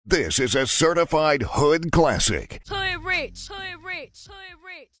This is a certified hood classic. Hood rich, hood rich, hood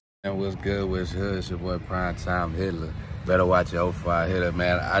rich. And what's good, what's hood? It's your boy Primetime Hitla. Better watch your 05 Hitla,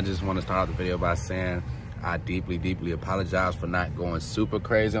 man. I just want to start off the video by saying I deeply apologize for not going super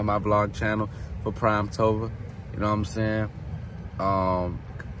crazy on my vlog channel for Primetober. You know what I'm saying?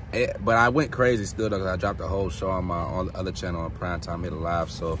 But I went crazy still though, because I dropped the whole show on my other channel on Primetime Hitla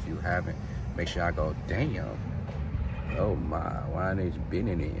Live. So if you haven't, make sure y'all go, damn. Oh my, why ain't you been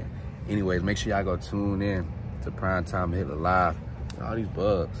in here? Anyways, make sure y'all go tune in to Primetime Hitla Live. All these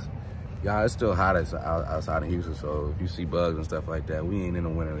bugs. Y'all, it's still hot outside of Houston, so if you see bugs and stuff like that, we ain't in the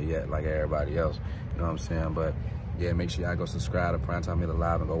winter yet like everybody else. You know what I'm saying? But yeah, make sure y'all go subscribe to Primetime Hitla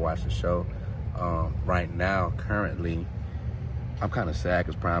Live and go watch the show. Right now, currently, I'm kind of sad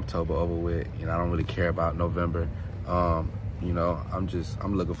because Primetober over with. You know, I don't really care about November. You know,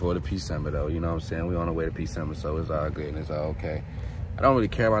 I'm looking forward to December though. You know what I'm saying? We on the way to December, so it's all good and it's all okay. I don't really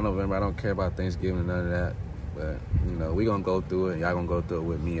care about November. I don't care about Thanksgiving, none of that. But, you know, we gonna go through it. Y'all gonna go through it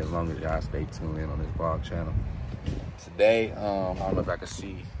with me as long as y'all stay tuned in on this vlog channel. Today, I don't know if I can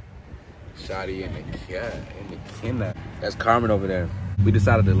see Shotty and the Kenna. That's Carmen over there. We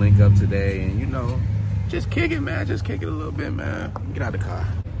decided to link up today and, you know, just kick it, man. Just kick it a little bit, man. Get out the car.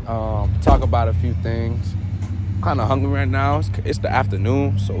 Talk about a few things. I'm kind of hungry right now. It's the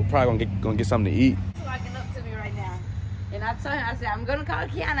afternoon, so we're probably gonna get something to eat. He's walking up to me right now. And I told him, I said, I'm gonna call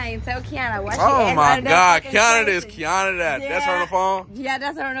Kiana and tell Kiana what she Oh my God, Kiana this, Kiana that. Yeah. That's her on the phone? Yeah,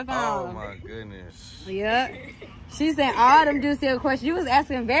 that's her on the phone. Oh my goodness. Yeah. She said all them juicy questions. You was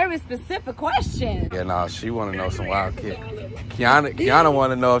asking very specific questions. Yeah, no, she want to know some wild kid. Kiana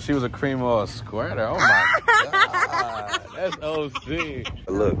want to know if she was a cream or a squirter. Oh my God, that's OC.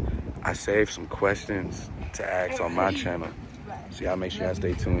 Look, I saved some questions to ask on my channel. So y'all make sure y'all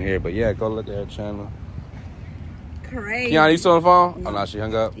stay tuned here. But yeah, go look at her channel. Crazy. Kiana, you still on the phone? No. Oh no, she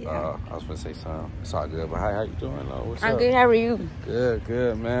hung up. Yeah. I was gonna say something. It's all good. But how you doing though? What's up? I'm good. How are you?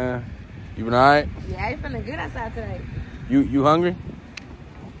 Good, man. You been alright? Yeah, I feeling good outside today. You hungry?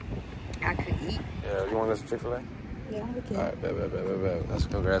 I could eat. Yeah, you want to get some Chick-fil-A? Yeah, okay. All right, bet. Let's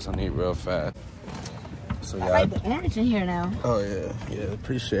go grab something to eat real fast. So I like the orange in here now. Oh yeah,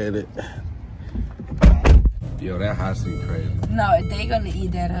 appreciate it. Yo, that hot seat crazy. No, they gonna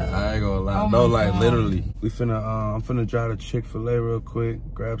eat that up. I ain't gonna lie. Oh no, my like God. literally. I'm finna drive to Chick-fil-A real quick,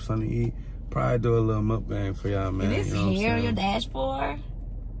 grab something to eat. Probably do a little mukbang for y'all, man. Is you know hair on your dashboard?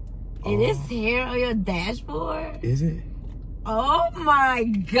 Oh. It is hair on your dashboard? Is it? Oh my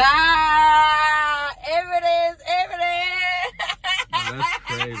God! Evidence! Oh, that's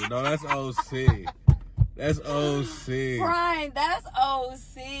crazy. No, that's OC. That's OC. Brian, that's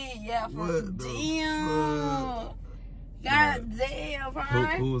OC. Yeah, for What the damn. God damn,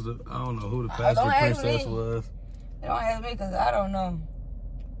 Brian. Who was I don't know who the pastor Don't ask princess me. was. Don't ask me because I don't know.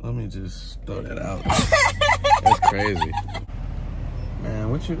 Let me just throw that out. That's crazy. Man,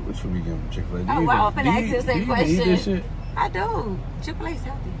 what you be getting from Chick-fil-A? Oh, wow, I'm finna ask you the same Eat question. this shit? I do. Chick-fil-A is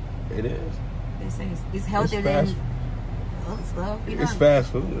healthy. It is. They say it's healthier It's than fast- other stuff. You know? It's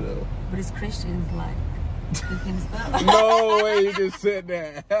fast food though. But it's Christians like cooking stuff. No way, you just said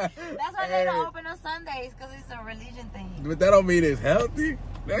that. That's why they don't open on Sundays, because it's a religion thing. But that don't mean it's healthy.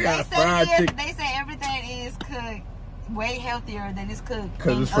 They got fried chicken. They say everything is cooked way healthier than it's cooked.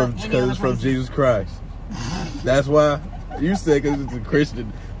 Because it's from Jesus Christ. That's why. You said because it's a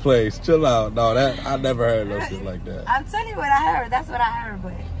Christian place. Chill out. No, I never heard no shit like that. I'm telling you what I heard. That's what I heard,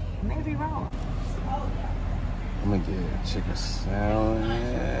 but it may be wrong. I'm gonna get a chicken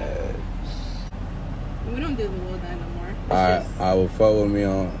sandwich. We don't do the little dime no more. I will fuck with me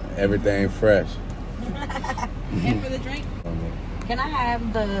on everything fresh. And for the drink? Can I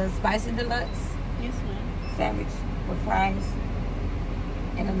have the spicy deluxe Yes, ma'am. sandwich with fries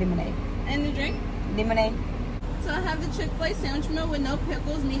and a lemonade? And the drink? Lemonade. So I have the Chick-fil-A sandwich meal with no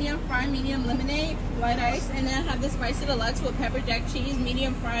pickles, medium fry, medium lemonade, light ice, and then I have the spicy deluxe with pepper jack cheese,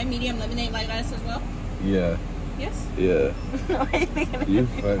 medium fry, medium lemonade, light ice as well. Yeah. Yes? Yeah. What are you thinking of? You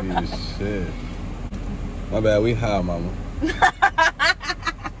funny as shit. My bad, we high, mama.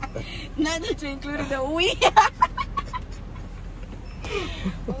 Not that you included the we.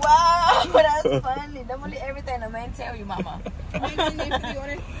 Wow, that's funny. Don't believe everything the man tell you, mama. What's the name for the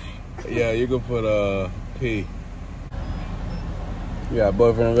order? Yeah, you can put P. You got a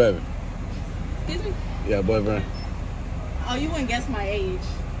boyfriend, baby? Excuse me? You got a boyfriend? Oh, you wouldn't guess my age.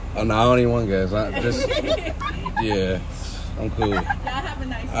 Oh no, I don't even want to guess. I just yeah, I'm cool. Y'all have a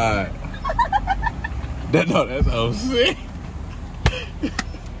nice day. All right. That's OC.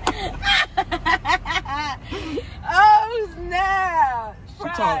 Oh snap!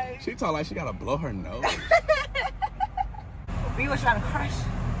 She talk like she gotta blow her nose. We was trying to crush.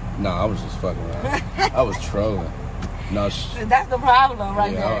 No, I was just fucking around. I was trolling. No, that's the problem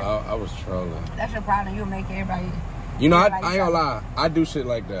right there. I was trolling. That's your problem. You'll make everybody. You know, I ain't gonna lie. I do shit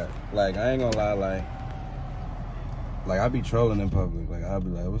like that. Like, I ain't gonna lie. Like I be trolling in public. Like, I'll be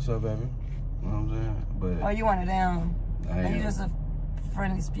like, what's up, baby? You know what I'm saying? But oh, you want it down. Like, you just a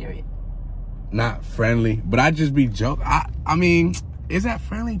friendly spirit. Not friendly, but I just be joking. I mean, is that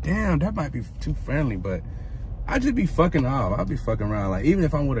friendly? Damn, that might be too friendly, but I just be fucking off. I'll be fucking around. Like, even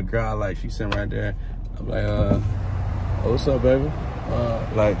if I'm with a girl, like, she's sitting right there, I'm like, oh, what's up, baby?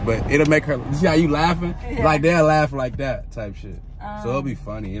 Like, but it'll make her, you see how you laughing? Yeah. Like, they'll laugh like that type shit. So it'll be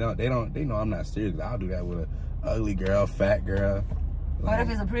funny, you know? They know I'm not serious. I'll do that with an ugly girl, fat girl. Like, what if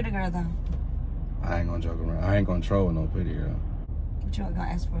it's a pretty girl, though? I ain't gonna joke around. I ain't gonna troll with no pretty girl. What you gonna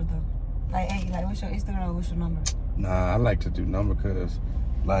ask for, though? Like, hey, like, what's your Instagram or what's your number? Nah, I like to do number because,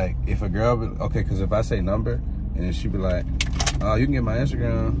 like, if a girl, okay, because if I say number, and then she be like, oh, you can get my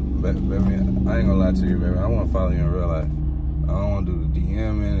Instagram, baby, I ain't gonna lie to you, baby. I want to follow you in real life. I don't want to do the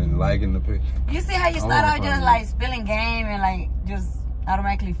DMing and liking the picture. You see how you start out just, like, spilling game and, like, just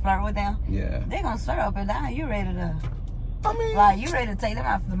automatically flirt with them? Yeah. They gonna swear up and down. You ready to, I mean, like, you ready to take them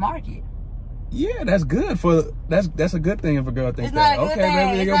out of the market. Yeah, that's good for, that's a good thing if a girl thinks it's not that. A good okay, thing. baby,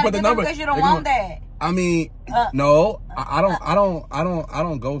 it's they're gonna put the number. Because you don't want that. I mean, no, I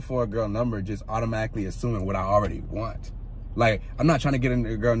don't go for a girl number just automatically assuming what I already want. Like, I'm not trying to get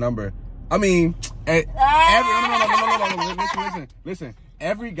a girl number. I mean, no. Listen.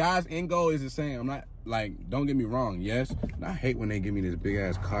 Every guy's end goal is the same. I'm not, like, don't get me wrong. Yes, and I hate when they give me this big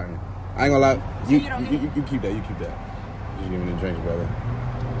ass carton. I ain't gonna lie. You keep that. You keep that. Just give me the drinks, brother.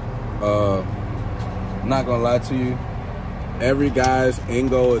 I'm not gonna lie to you. Every guy's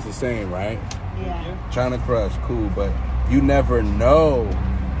end goal is the same, right? Yeah. Trying to crush, cool, but you never know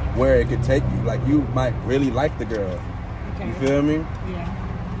where it could take you. Like, you might really like the girl. Okay. You feel me?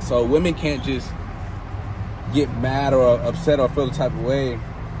 Yeah. So women can't just get mad or upset or feel the type of way.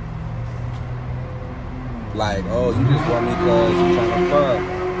 Like, oh, you just want me because you're trying to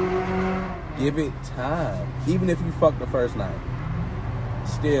fuck. Give it time. Even if you fuck the first night.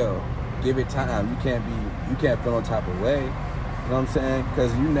 Still, give it time. You can't feel no type of way. You know what I'm saying?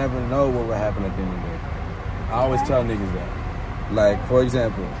 Because you never know what will happen at the end of the day. I always tell niggas that. Like, for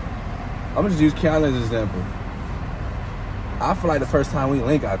example, I'm going to just use Carmen as an example. I feel like the first time we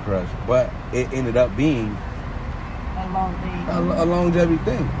linked, I crushed. But it ended up being a longevity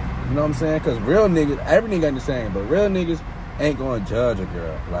thing. You know what I'm saying? Because real niggas, every nigga ain't the same, but real niggas ain't going to judge a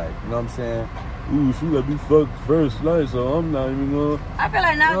girl. Like, you know what I'm saying? Ooh, she let me fuck first night, so I'm not even going to... I feel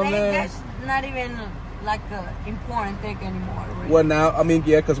like nowadays that's not even like an important thing anymore. Really. Well, now, I mean,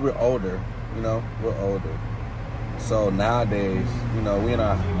 yeah, because we're older. You know, we're older. So nowadays, you know, we in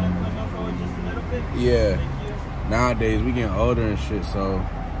our... Yeah. Nowadays, we getting older and shit, so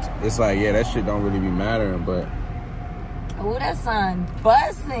it's like, yeah, that shit don't really be mattering, but... Oh, that sun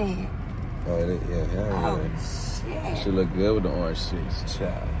busting. Oh, yeah. Oh, shit. She look good with the orange shits,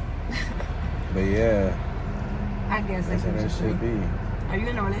 child. But yeah. I guess that's what that should be. Are you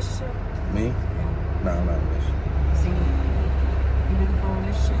in a relationship? Me? Yeah. No, I'm not in a relationship. See, you looking for a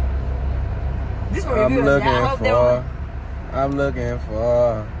relationship? This for I'm reviewers. looking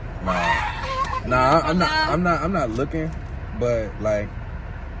for. Nah, I'm not looking. But like,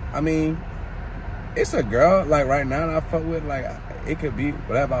 I mean, it's a girl like right now that I fuck with. Like, it could be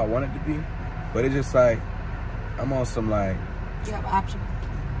whatever I want it to be, but it's just like I'm on some like. You have options.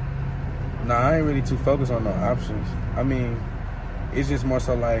 Nah, I ain't really too focused on no options. I mean, it's just more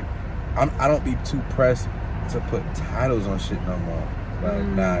so like I don't be too pressed to put titles on shit no more. Like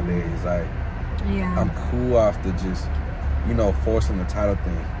nowadays, like I'm cool off the just, you know, forcing the title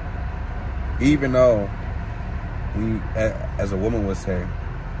thing. Even though we, as a woman would say,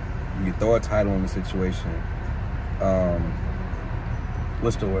 you throw a title in the situation.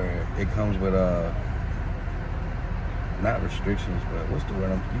 What's the word? It comes with not restrictions, but what's the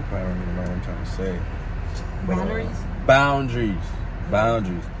word? You probably don't even know what I'm trying to say. Boundaries?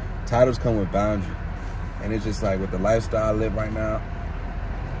 Boundaries. Titles come with boundaries. And it's just like with the lifestyle I live right now,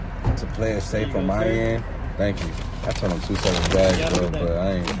 to play it safe on my end. Thank you. I told them 2 seconds back, bro, but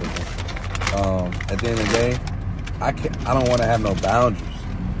I ain't thinking. At the end of the day, I don't want to have no boundaries.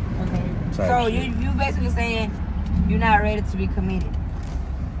 Okay. So you basically saying you're not ready to be committed.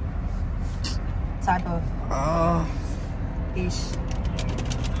 Type of ish.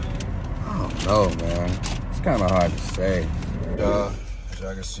 I don't know, man. It's kind of hard to say. As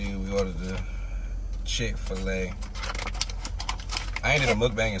y'all can see, we ordered the Chick-fil-A. I ain't did a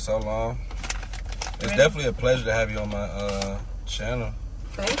mukbang in so long. It's definitely a pleasure to have you on my channel.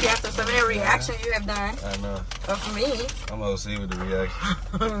 Thank you. After so many reactions you have done. I know. But for me, I'm OC with the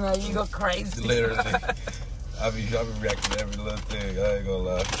reaction. no, you go crazy. Literally. I be reacting to every little thing. I ain't gonna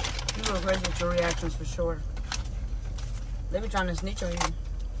lie. You go crazy with your reactions for sure. They be trying to snitch on you.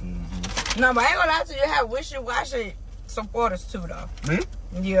 Mm-hmm. No, but I ain't gonna lie to you. You have wishy-washy supporters too, though. Me?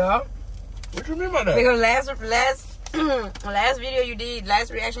 Yeah. What you mean by that? Because last video you did,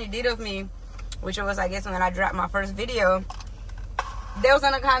 last reaction you did of me, which was, I guess, when I dropped my first video, there was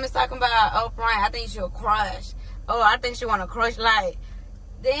in the comments talking about, oh, Brian, I think she'll crush. Oh, I think she want to crush. Like,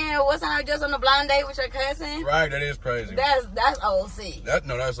 damn, wasn't I just on a blind date with your cousin? Right, that is crazy. That's OC.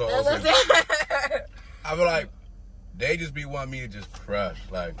 That's all OC. I feel like they just be wanting me to just crush,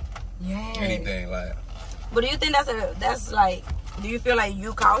 like, anything, like. But do you think that's like, do you feel like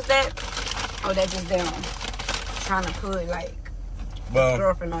you caused that? Or that's just them trying to put, like, a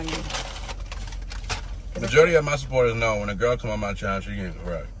girlfriend on you? Majority of my supporters know when a girl come on my channel, she getting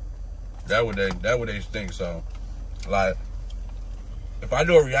crushed. That what they think. So, like, if I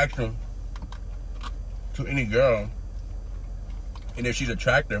do a reaction to any girl, and if she's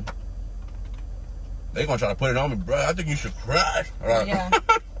attractive, they gonna try to put it on me, bro. I think you should crush. Right? Yeah,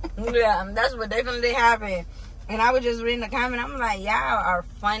 yeah, that's what definitely happened. And I was just reading the comment. I'm like, y'all are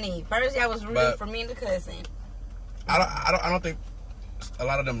funny. First, y'all was rooting for me and the cousin. I don't think a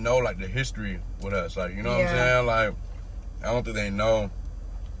lot of them know, like, the history with us. Like, you know what I'm saying? Like, I don't think they know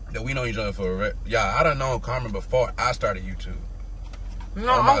that we know each other for I done known Carmen before I started YouTube.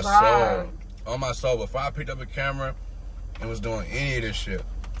 No, on my soul. On my soul. Before I picked up a camera and was doing any of this shit,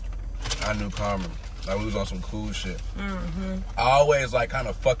 I knew Carmen. Like, we was on some cool shit. Mm-hmm. I always, like, kind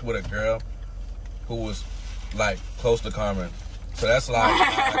of fucked with a girl who was, like, close to Carmen. So that's like,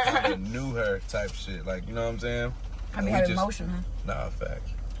 I kind of knew her type shit. Like, you know what I'm saying? I be having emotion, huh? Nah,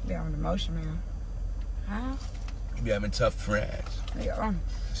 facts. Be having emotion, man. Huh? You be having tough friends. Yeah.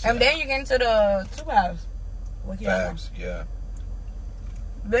 And then you get into the 2 hours. Facts, yeah.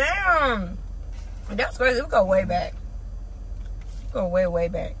 Damn. That's crazy. We go way back. Go way, way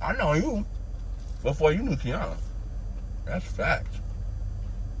back. I know you before you knew Kiana. That's facts.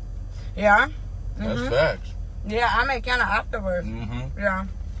 Yeah. That's facts. Yeah, I met Kiana afterwards. Mm-hmm. Yeah.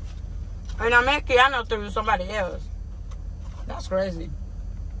 And I met Kiana through somebody else. That's crazy.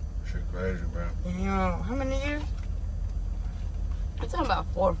 Shit crazy, bro. Yeah. How many years? I'm talking about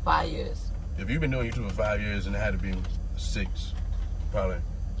 4 or 5 years. If you've been doing YouTube for 5 years, then it had to be 6. Probably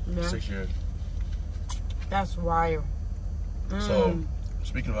 6 years. That's wild. So,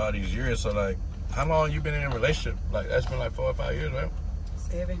 speaking of all these years, so, like, how long you been in a relationship? Like, that's been like 4 or 5 years, right?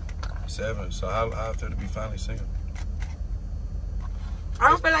 7. 7. So, how I feel to be finally single? I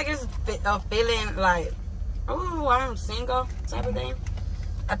don't feel like it's a feeling like, oh, I'm single type of thing.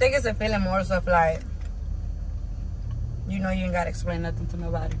 I think it's a feeling more so of like, you know, you ain't got to explain nothing to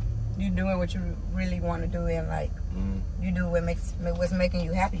nobody. You doing what you really want to do, and like, you do what's making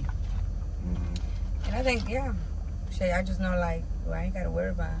you happy. And I think, yeah, shit, I just know, like, well, I ain't got to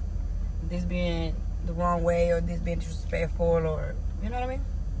worry about this being the wrong way or this being disrespectful, or, you know what I mean?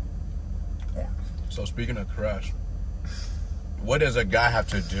 Yeah. So, speaking of crush, what does a guy have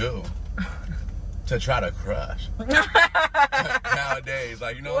to do to try to crush nowadays?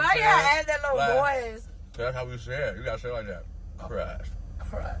 Like, you know what I'm saying? Why you add that little voice? That's how we say it. You gotta say it like that. Crush.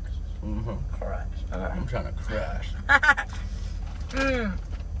 Crush. Mm-hmm. Crush. I'm trying to crush.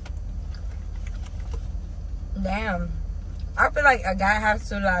 Damn. I feel like a guy has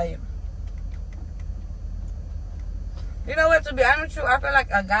to, like, you know what, to be honest with you, I feel like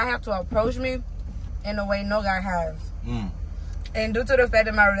a guy has to approach me in a way no guy has. And due to the fact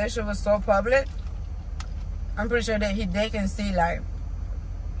that my relationship was so public, I'm pretty sure that they can see, like,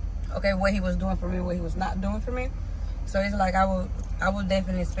 okay, what he was doing for me, what he was not doing for me. So it's like I would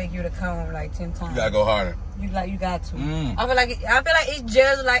definitely expect you to come like 10 times. You gotta go harder. You got to. I feel like it's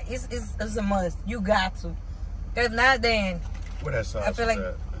just like it's a must. You got to. Cause if not, then What that sauce I feel like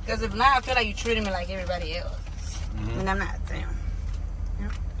that? because if not, I feel like you treating me like everybody else, and I'm not. Damn. You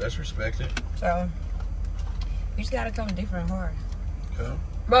know? That's respected. So you just gotta come different hard. Okay.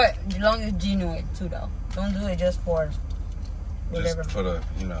 But as long as it's genuine too, though. Don't do it just for whatever. Just for the,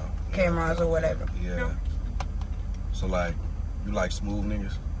 cameras or whatever. Yeah. No. So, like, you like smooth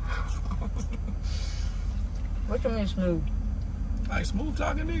niggas? What you mean smooth? Like smooth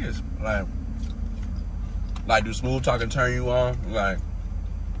talking niggas. Like do smooth talking turn you on? Like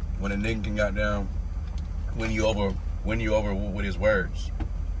when a nigga can goddamn win you over with his words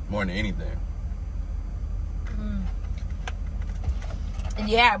more than anything.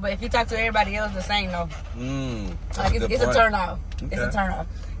 Yeah, but if you talk to everybody else the same, though. Like it's a turn off. Okay. It's a turn off.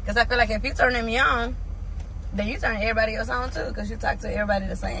 Because I feel like if you turning me on, then you turn everybody else on too, because you talk to everybody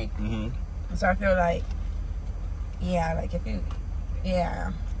the same. Mm-hmm. So I feel like, yeah, like if you,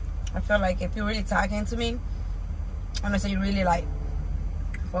 yeah, I feel like if you're really talking to me, I'm gonna say you really like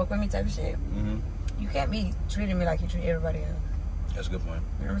fuck with me type of shit. Mm-hmm. You can't be treating me like you treat everybody else. That's a good point.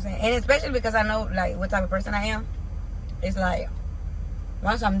 You know what I'm saying? And especially because I know like what type of person I am. It's like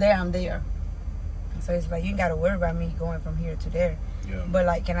once I'm there, I'm there. So it's like you ain't gotta worry about me going from here to there. Yeah. But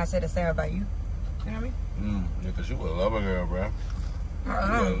like, can I say the same about you? You know what I mean? Yeah, because you a lover girl, bro. You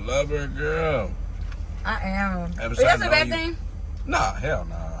Uh-uh. a lover girl. I am. Ever But since that's I a know bad you- thing. Nah, hell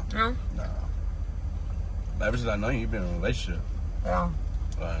nah. No. Nah. Ever since I know you, you've been in a relationship. Yeah.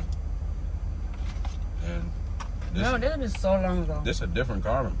 Like, and this, No, this is so long ago. this a different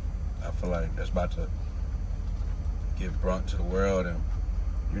Carmen. I feel like that's about to get brought to the world, and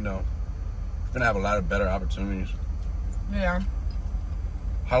you know, you're gonna have a lot of better opportunities. Yeah.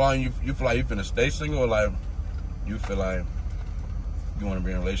 How long you feel like you finna stay single, or like you feel like you want to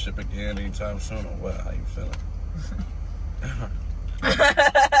be in a relationship again anytime soon, or what? How you feeling?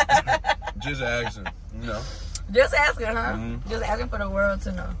 Just asking, you know. Just asking, huh? Mhm. Just asking for the world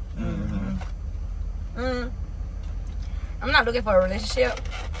to know. Mm-hmm. I'm not looking for a relationship,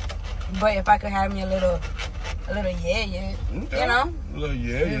 but if I could have me a little yeah, Okay. you know, A little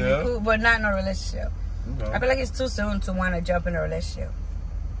yeah, it'd be yeah. cool, but not in a relationship. Okay. I feel like it's too soon to want to jump in a relationship.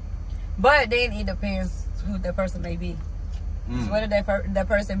 But then it depends who the person may be. Mm. So whether that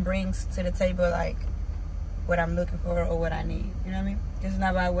person brings to the table like what I'm looking for or what I need. You know what I mean? It's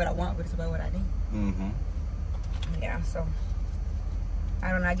not about what I want, but it's about what I need. Mm-hmm. Yeah, so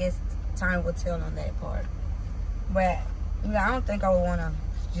I don't know. I guess time will tell on that part. But I don't think I would want to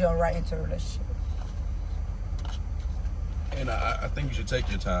jump right into a relationship. And I think you should take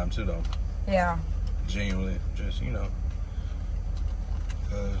your time too, though. Yeah. Genuinely, just you know,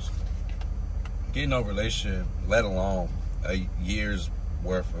 because getting over a relationship, let alone a year's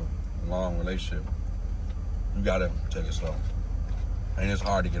worth of long relationship, you gotta take it slow, and it's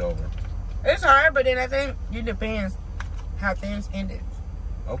hard to get over. It's hard, but then I think it depends how things ended.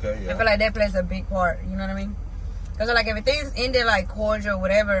 Okay, yeah. I feel like that plays a big part. You know what I mean? Because like if things ended like cordial,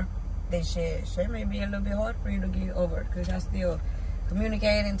 whatever, then shit may be a little bit hard for you to get over because y'all still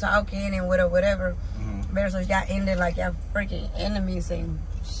communicating, talking, and whatever. Mm-hmm. Versus y'all ended like y'all freaking enemies and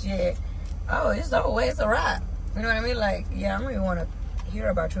shit. Oh, it's over. It's a wrap. You know what I mean? Like, yeah, I don't even want to hear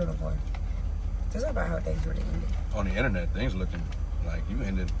about you no more. Just about how things really ended. On the internet, things looking like you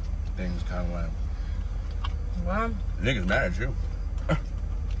ended things kind of like Well, niggas mad at you.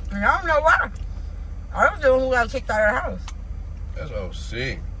 and I don't know why. I was the one who got kicked out of the house. That's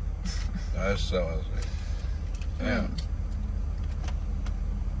OC. That's so OC. Damn.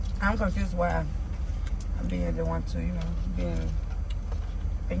 I'm confused why I'm being the one to, you know, being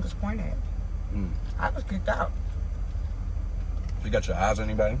fingers pointed at. Mm. I was kicked out. You got your eyes on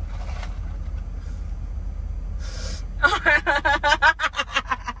anybody?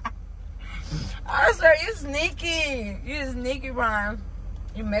 I swear, you sneaky. You sneaky, Brian.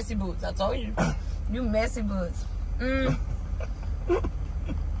 You messy boots. I told you. You messy boots.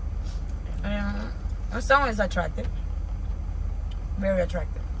 Someone is attractive. Very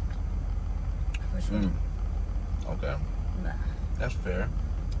attractive. For sure. Mm. Okay. Nah. That's fair.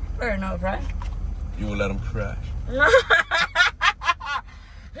 Fair enough, right? You will let them crash. Here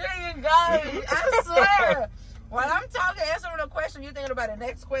you go. I swear. While I'm talking, answering the question, you thinking about the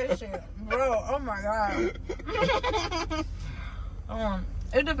next question. Bro, oh my God.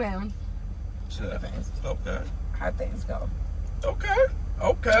 It depends. Shit. Depends. Okay. How things go. Okay.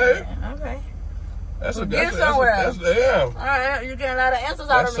 Okay. Yeah, okay. That's a We'll good get somewhere. yeah. All right, you're getting a lot of answers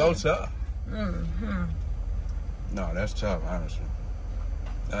out That's of me. so tough. Mm-hmm. No, that's tough, honestly.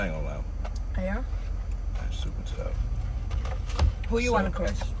 I ain't gonna lie. Yeah? That's super tough. Who you So- want to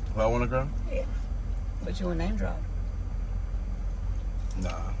crush? Who I want to grow? Yeah. But you a name drop. Nah.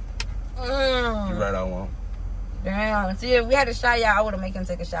 Mm. You right, I won't. Damn. See, if we had a shot, y'all, I would have made him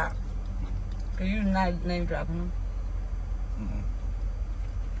take a shot. Because you not name dropping him.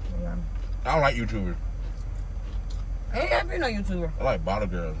 Yeah. I don't like YouTubers. Ain't got to be no YouTuber. I like bottle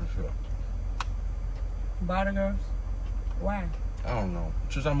girls and shit. Bottle girls? Why? I don't know.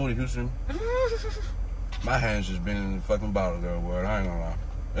 Since I moved to Houston, my hands just been in the fucking bottle girl world. I ain't gonna lie.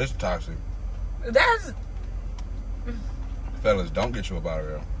 It's toxic. That's... Fellas, don't get you a bottle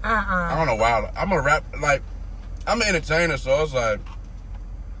girl. I Uh-uh. don't know why. I'm a rap, like, I'm an entertainer, so it's like,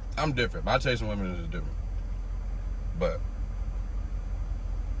 I'm different. My taste in women is different. But,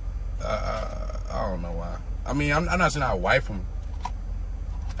 I don't know why. I mean, I'm not saying I wife them.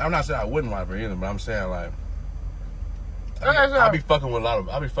 I'm not saying I wouldn't wife her either, but I'm saying, like, I be fucking with bottle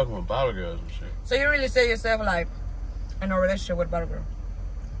girls and shit. So you really say yourself like in a relationship with a bottle girl?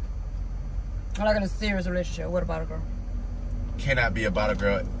 Or like in a serious relationship with a bottle girl? Cannot be a bottle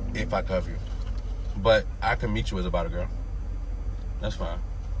girl if I cover you. But I can meet you as a bottle girl. That's fine.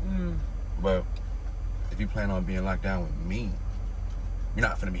 But if you plan on being locked down with me, you're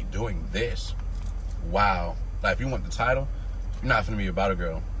not finna be doing this. Wow. Like, if you want the title, you're not finna be a bottle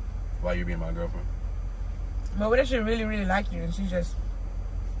girl while you're being my girlfriend. But what if she really, really like you and she just...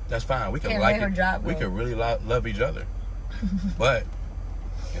 That's fine. We can can't like let her it. job We go. can really love each other. But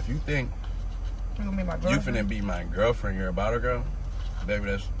if you think You gonna be my you girlfriend? finna be my girlfriend, you're a bottle girl, baby,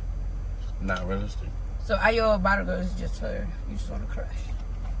 that's not realistic. So are you a bottle girl? It's just for you just want to crush.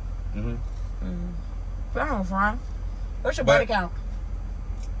 Fine, fine. What's your body count?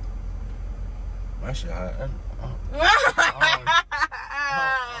 My shit, I don't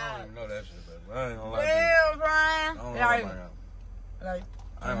even know that shit, but I ain't gonna lie to you. Damn, Brian. I don't know Like, my count. like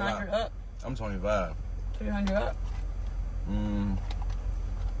I ain't gonna 300 lie. up, I'm 25. 300 up.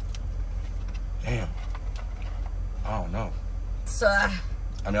 Damn. I don't know. So, I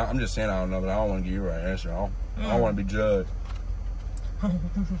mean, I'm just saying I don't know, but I don't want to give you the right answer. I don't want to be judged.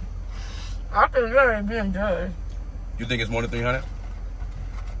 I think you're already being judged. You think it's more than 300?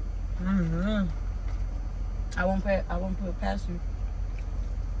 I won't put it past you.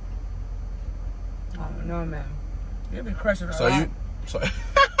 I don't know, man. You'll be crushing a lot.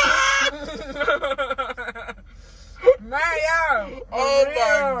 Mario! Oh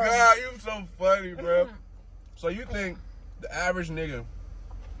my God, you so funny, bro. So you think the average nigga,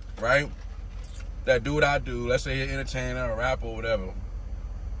 right, that do what I do, let's say you're an entertainer, a rapper, or whatever,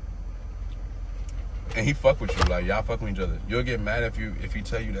 and he fuck with you, like y'all fuck with each other, you'll get mad if he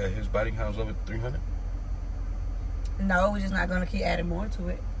tell you that his body count's over 300? No, we're just not gonna keep adding more to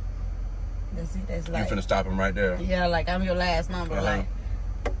it. That's it. That's like You finna stop him right there. yeah, like I'm your last number. Like,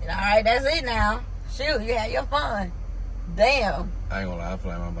 all right, that's it now. Shoot, you had your fun. Damn. I ain't gonna lie, I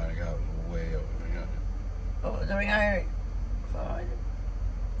feel like my body count was way over 300. Oh, 300. 400.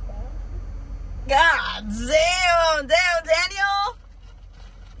 God damn, Daniel.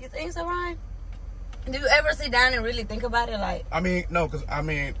 You think so, Ryan? Do you ever sit down and really think about it, like? I mean, no, cause I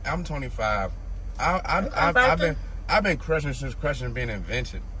mean, I'm 25. I've been crushing since crushing being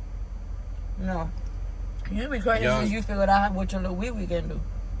invented. No. You be crazy since you figured out what your little wee can do.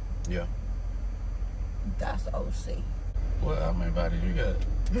 Yeah. That's OC. What how many bodies you got?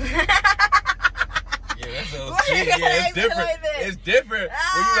 Yeah, that's OC. Yeah, it's different. Like it's different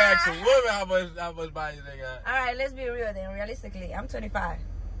when you ask a woman how much bodies they got. All right, let's be real then. Realistically, I'm 25.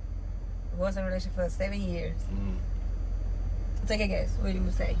 Was in a relationship for 7 years. Take a guess. What you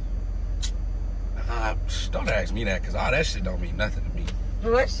would say? Don't ask me that, because all that shit don't mean nothing to me.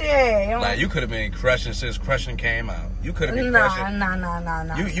 What shit? Like, you could have been crushing since crushing came out. You could have been crushing. Nah.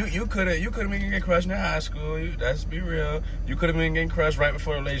 You could have been getting crushed in high school. Let's be real. You could have been getting crushed right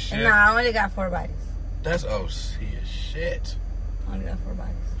before a relationship. Nah, I only got 4 bodies. That's OC as shit. I only got 4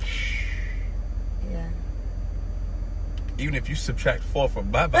 bodies. Yeah. Even if you subtract 4 from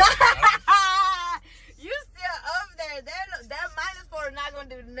my body. You still up there. That -4 is not gonna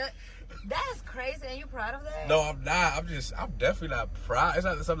do nothing. That's crazy. And you proud of that? No, I'm not. I'm definitely not proud. It's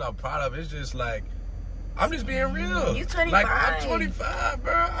not something I'm proud of. It's just like, I'm just being real. You 25. Like, I'm 25,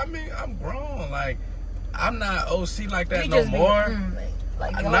 bro. I mean, I'm grown. Like, I'm not OC like that no more.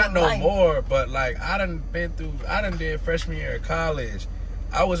 Not no more, but like, I done did freshman year of college.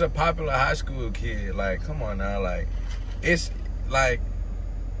 I was a popular high school kid. Like, come on now. Like, it's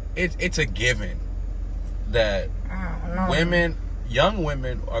a given that young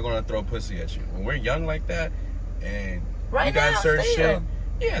women are gonna throw pussy at you. When we're young like that, and you got certain shit.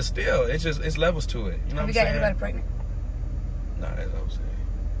 Yeah, still, it's levels to it. You know what I'm saying? Have you got anybody pregnant? No, that's what I'm saying.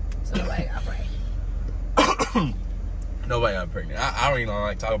 So nobody got pregnant. Nobody got pregnant. I don't even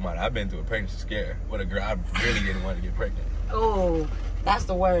like talking about it. I've been through a pregnancy scare with a girl. I really didn't want to get pregnant. Oh, that's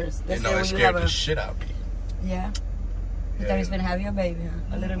the worst. It scared the shit out of me. Yeah. You thought he was gonna have your baby,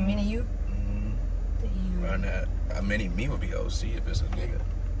 huh? A little mini you? Damn. Around that, a mini me would be OC if it's a nigga.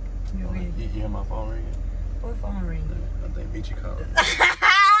 You hear my phone ringing? What phone ringing? I think Mechie called.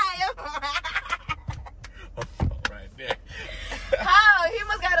 Right there. Oh, he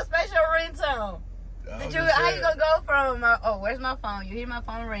must got a special ringtone. How you gonna go from, where's my phone? You hear my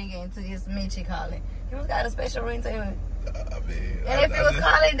phone ringing to this Mechie calling. He must got a special ringtone. And if it was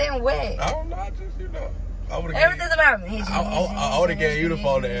calling, then what? I don't know, I just, Everything's about me. I would have gave you the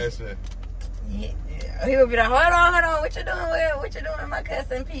phone to answer. Yeah. He would be like, hold on. What you doing with my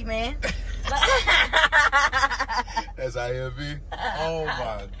cousin Pete, man? That's how he'll be? Oh,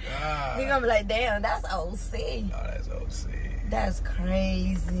 my God. He gonna be like, damn, that's OC. Oh, that's OC. That's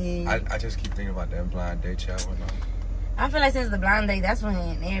crazy. I just keep thinking about that blind date chat went on. I feel like since the blind date, that's when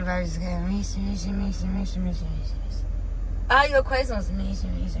everybody just got Mechie. All your questions,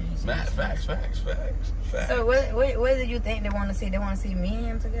 Mechie. Facts. So what do you think they want to see? They want to see me and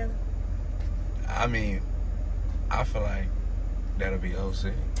him together? I mean, I feel like that'll be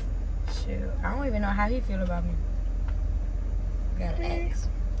OC. Shoot, I don't even know how he feel about me. Gotta ask.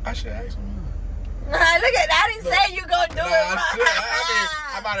 I should ask him. Look at that. I didn't say you gonna do it. I should.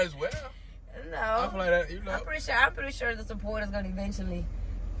 I might as well. No. I feel like that, you know. I'm pretty sure the supporters gonna eventually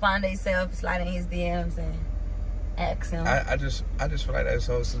find themselves sliding his DMs and ask him. I just feel like that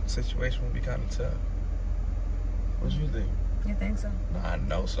whole situation would be kind of tough. What you think? You think so? No, I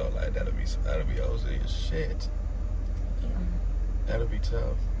know so. Like that'll be OZ as shit. Yeah. That'll be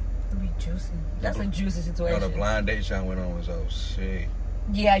tough. It'll be juicy. That's a juicy situation. The blind date shot went on was OC.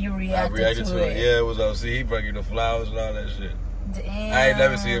 Yeah, you reacted to it. Yeah, it was OC. He brought you the flowers and all that shit. Damn. I ain't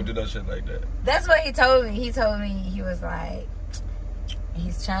never seen him do no shit like that. That's what he told me. He told me he was like,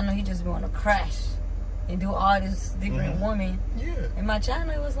 his channel, he just want to crash and do all this different women. Yeah. And my channel,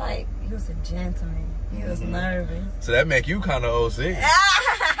 it was like, he was a gentleman. He was nervous. So that make you kind of OC.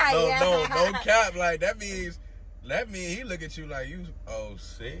 No cap. Like that means he look at you like you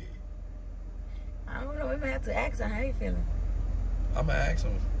OC. I don't know. We might have to ask him how he feeling. I'm gonna ask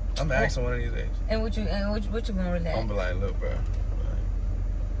him. I'm gonna ask him one of these days. And what you gonna relax? I'm gonna be like, look, bro.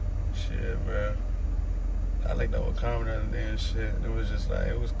 Shit, bro. I linked up with Carmen the other day and shit. It was just like,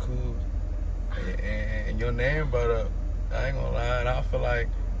 it was cool. And your name brought up. I ain't gonna lie. And I feel like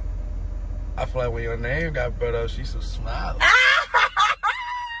when your name got brought up, she was smiling. She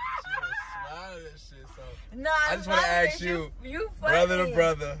was smiling and shit. So no, I just want to ask you, brother to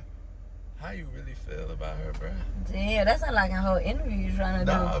brother, how you really feel about her, bro? Damn, that's not like a whole interview you're trying to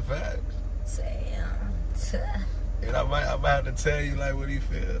do. Nah, facts. Damn. And I might have to tell you like what he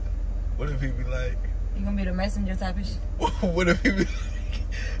feel. What if he be like? You gonna be the messenger type of shit? What if he be like?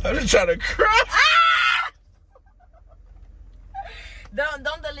 I'm just trying to cry. Don't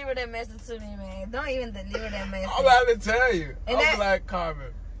deliver that message to me, man. Don't even deliver that message. I'm about to tell you. And I'm like,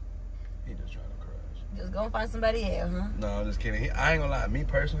 Carmen, he just trying to crash. Just go find somebody else, huh? No, I'm just kidding. I ain't gonna lie. Me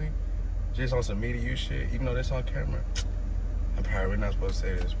personally, just on some me to you shit, even though this on camera, I'm probably not supposed to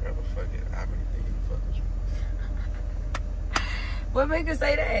say this, bro, but fuck it. I really think he fuck with you. What make you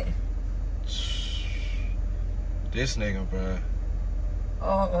say that? This nigga, bro.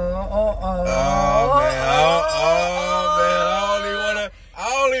 Oh, man. I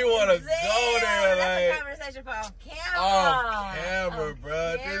only wanna go there. That's like a conversation for off camera. Off camera,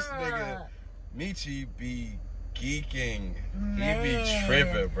 bro. This nigga, Mechie be geeking. Man. He be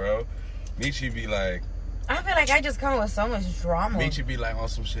tripping, bro. Mechie be like. I feel like I just come with so much drama. Mechie be like on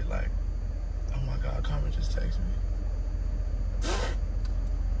some shit like, oh my God, Carmen just texted me.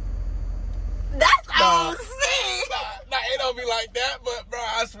 That's all. Nah, it don't be like that, but bro,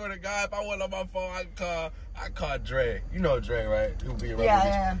 I swear to God, if I went on my phone, I call Dre. You know Dre, right? Who be around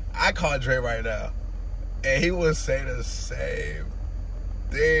yeah. I call Dre right now, and he would say the same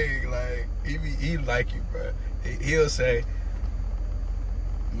thing. Like he like you, bro. He'll say,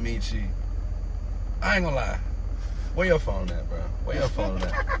 Mechie, I ain't gonna lie. Where your phone at, bro? Where your phone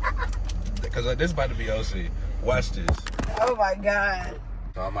at? Because this about to be OC. Watch this. Oh my God.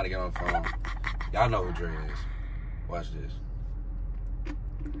 So I'm about to get on the phone. Y'all know who Dre is. Watch this.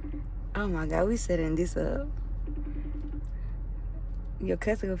 Oh my God, we setting this up. Your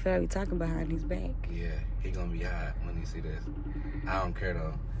cousin gonna feel like we talking behind his back. Yeah, he gonna be hot when he see this. I don't care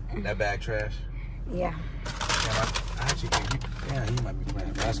though. That bag trash? Yeah. I actually think he might be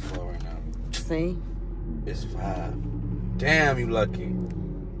playing basketball right now. See? It's 5. Damn, you lucky.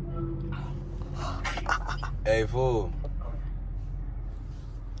 Hey, fool.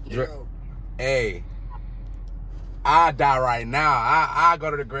 Hey. I die right now. I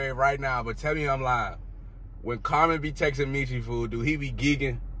go to the grave right now, but tell me I'm lying. When Carmen be texting Mechie, fool, do he be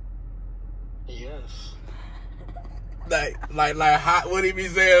geeking? Yes. Like, how, what he be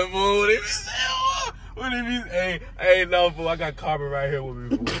saying, fool? What he be saying? What he be? Hey, no, fool. I got Carmen right here with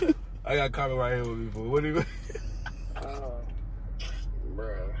me, fool. I got Carmen right here with me, fool. What he be?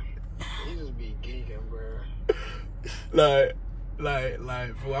 Bruh. He just be geeking, bruh.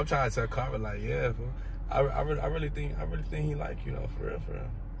 Like, fool. I'm trying to tell Carmen, like, yeah, fool. I really think he like you, know, for real.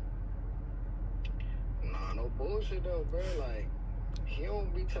 Nah, no bullshit though, bro. Like, he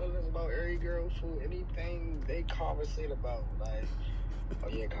don't be telling us about every girl, fool. Anything they conversate about, like, Oh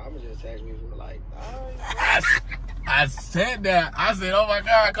yeah, Carmen just texted me for like, I said that. I said, oh my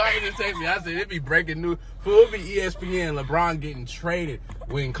God, Carmen just texted me. I said, it'd be breaking news. Fool, it'd be ESPN, LeBron getting traded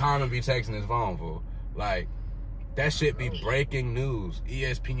when Carmen be texting his phone, fool. Like, that shit be breaking news.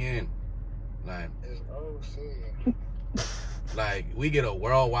 ESPN. Like, it's OC. like, we get a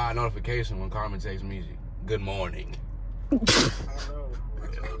worldwide notification when Carmen texts me, good morning. I know.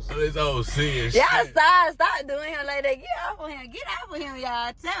 It's OC and shit. Y'all stop doing him like that. Get off of him. Get off of him,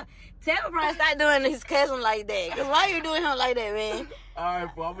 y'all. Tell Brian stop doing his cousin like that. Cause why you doing him like that, man? All right,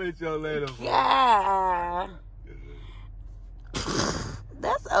 fool, I'll meet you later, fool. Yeah.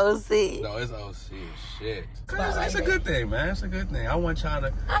 That's OC. No, it's OC as shit. It's a good thing, man. It's a good thing. I want y'all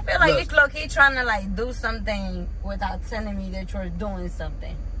to. I feel like you're low-key trying to like do something without telling me that you're doing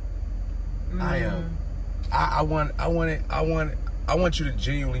something. I am. I want you to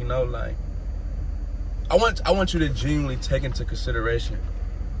genuinely know, like, I want you to genuinely take into consideration,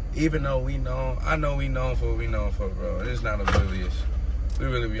 even though I know we known for what we known for, bro. It's not oblivious. We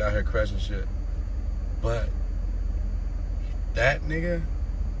really be out here crushing shit. But that nigga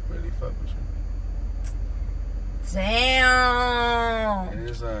really fuck with you. Damn. And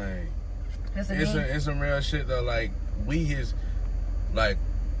it's like, Listen, it's some real shit though. Like, we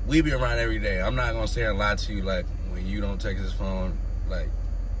be around every day. I'm not gonna say and lie to you, like, when you don't text his phone, like,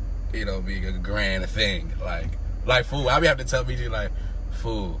 it'll be a grand thing. Like fool, I be having to tell BG, like,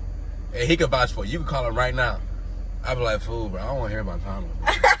 fool, and he can vouch for you. You can call him right now. I be like, fool, bro, I don't want to hear about Carmen.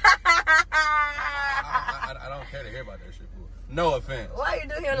 I don't care to hear about that shit, fool. No offense. why you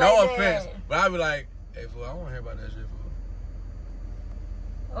do him like that? No offense. But I be like, hey, fool, I don't want to hear about that shit, fool.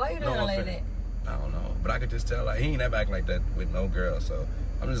 Why you do him like that? I don't know. But I could just tell, like, he ain't never act like that with no girl. So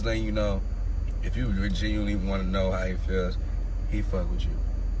I'm just letting you know, if you genuinely want to know how he feels, he fuck with you.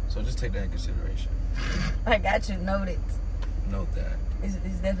 So just take that in consideration. I got you noted. Note that. It's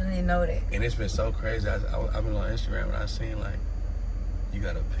definitely noted. And it's been so crazy. I've been on Instagram and I seen, like, you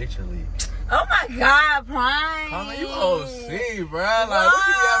got a picture leak. Oh my God, Prime. Carmen, you OC, bro. Like, what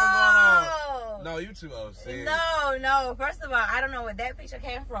you having going on? No, you too OC. No. First of all, I don't know where that picture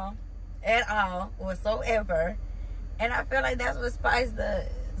came from at all, whatsoever. And I feel like that's what spiced the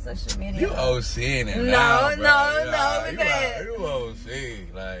social media. You OCing it No, now, no, because you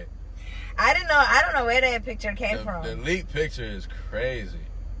OC. Like, I don't know where that picture came from. The leaked picture is crazy.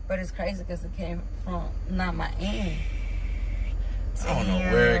 But it's crazy because it came from not my end. I don't know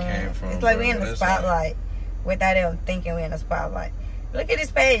where it came from. It's like we in the spotlight without even thinking we in the spotlight. Look at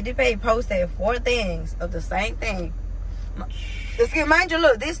this page. This page posted 4 things of the same thing. Mind you,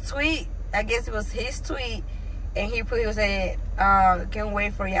 look, this tweet, I guess it was his tweet, and he said, can't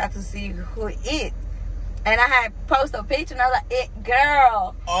wait for y'all to see who it. And I had posted a picture, and I was like, it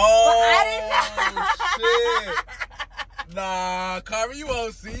girl. Oh, shit. Nah, Carmen, you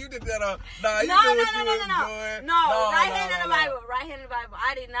OC. You did that on. Nah, you knew what you was doing. No, right here in the Bible. Right here in the Bible.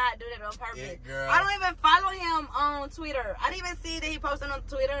 I did not do that on purpose. Yeah, girl. I don't even follow him on Twitter. I didn't even see that he posted on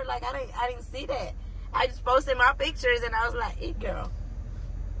Twitter. Like, I didn't see that. I just posted my pictures, and I was like, it girl.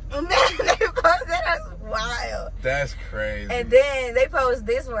 And then they posted, that's wild. That's crazy. And then they posted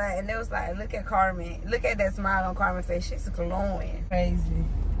this one, and it was like, look at Carmen. Look at that smile on Carmen's face. She's glowing. Crazy.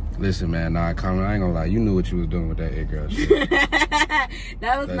 Listen, man, nah, Carmen, I ain't gonna lie. You knew what you was doing with that it girl shit.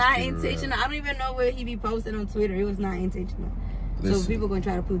 That was not intentional. Real. I don't even know where he be posting on Twitter. It was not intentional. Listen. So people gonna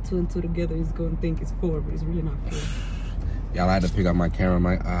try to put 2 and 2 together. It's gonna think it's 4, but it's really not 4. Y'all, I had to pick up my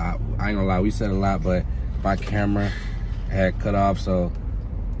camera. I ain't gonna lie. We said a lot, but my camera had cut off, so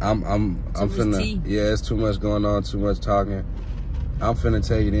I'm finna. Yeah, it's too much going on. Too much talking. I'm finna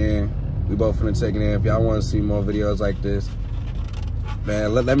take it in. We both finna take it in. If y'all want to see more videos like this,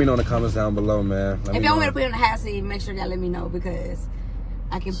 man, let me know in the comments down below, man. If y'all want to put him in the hot seat, make sure y'all let me know, because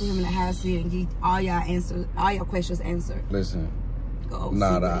I can put him in the hot seat and get all your questions answered. Listen. Go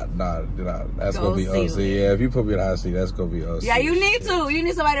Nah, that's gonna be OC. Yeah, if you put me in the hot seat, that's gonna be OC. Yeah, you need to. You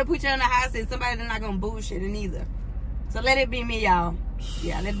need somebody to put you in the hot seat. Somebody that's not gonna bullshit it either. So let it be me, y'all.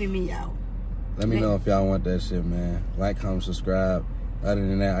 Yeah, let it be me, y'all. Let me know if y'all want that shit, man. Like, comment, subscribe. Other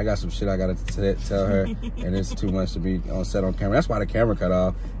than that, I got some shit I gotta tell her, and it's too much to be on set on camera. That's why the camera cut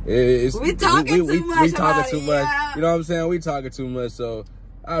off. We talking too much. Yeah. You know what I'm saying? We talking too much. So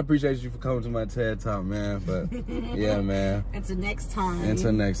I appreciate you for coming to my TED Talk, man. But yeah, man. Until next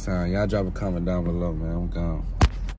time. Y'all drop a comment down below, man. I'm gone.